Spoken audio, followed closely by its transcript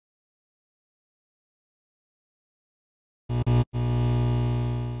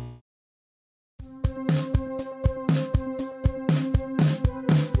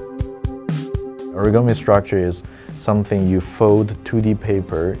Origami structure is something you fold 2D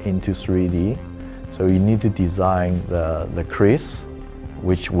paper into 3D. So you need to design the crease,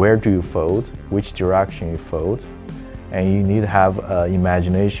 where do you fold, which direction you fold, and you need to have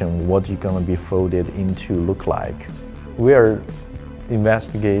imagination what you're going to be folded into look like. We are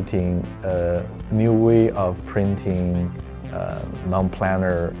investigating a new way of printing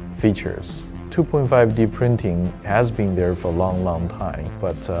non-planar features. 2.5D printing has been there for a long time,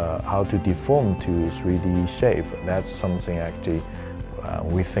 but how to deform to 3D shape, that's something actually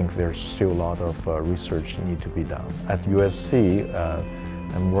we think there's still a lot of research need to be done. At USC,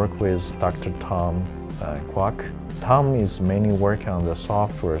 I work with Dr. Tom Kwok. Tom is mainly working on the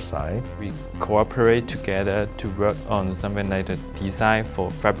software side. We cooperate together to work on something like the design for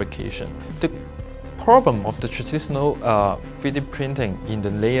fabrication. The problem of the traditional 3D printing in the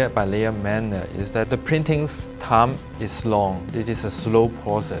layer-by-layer manner is that the printing time is long. It is a slow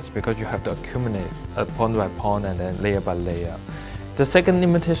process because you have to accumulate pawn by pawn and then layer by layer. The second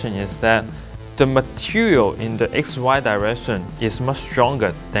limitation is that the material in the XY direction is much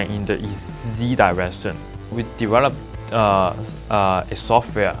stronger than in the Z direction. We developed a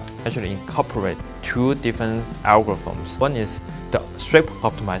software actually incorporate two different algorithms. One is the shape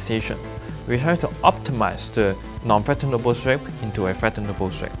optimization. We try to optimize the non-fashionable shape into a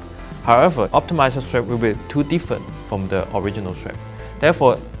fashionable shape. However, optimized shape will be too different from the original shape.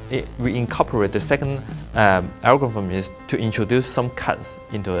 Therefore, we incorporate the second algorithm is to introduce some cuts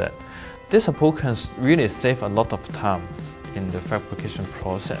into it. This approach can really save a lot of time in the fabrication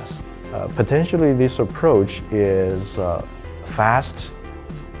process. Potentially, this approach is fast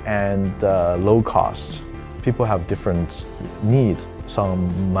and low cost. People have different needs.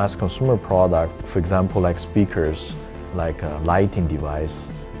 Some mass consumer product, for example, like speakers, like a lighting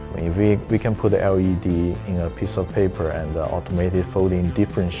device. If we can put the LED in a piece of paper and automate it fold in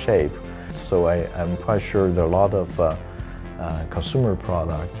different shape. So I'm quite sure there are a lot of consumer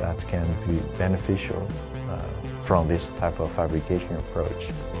products that can be beneficial from this type of fabrication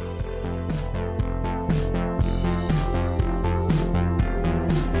approach.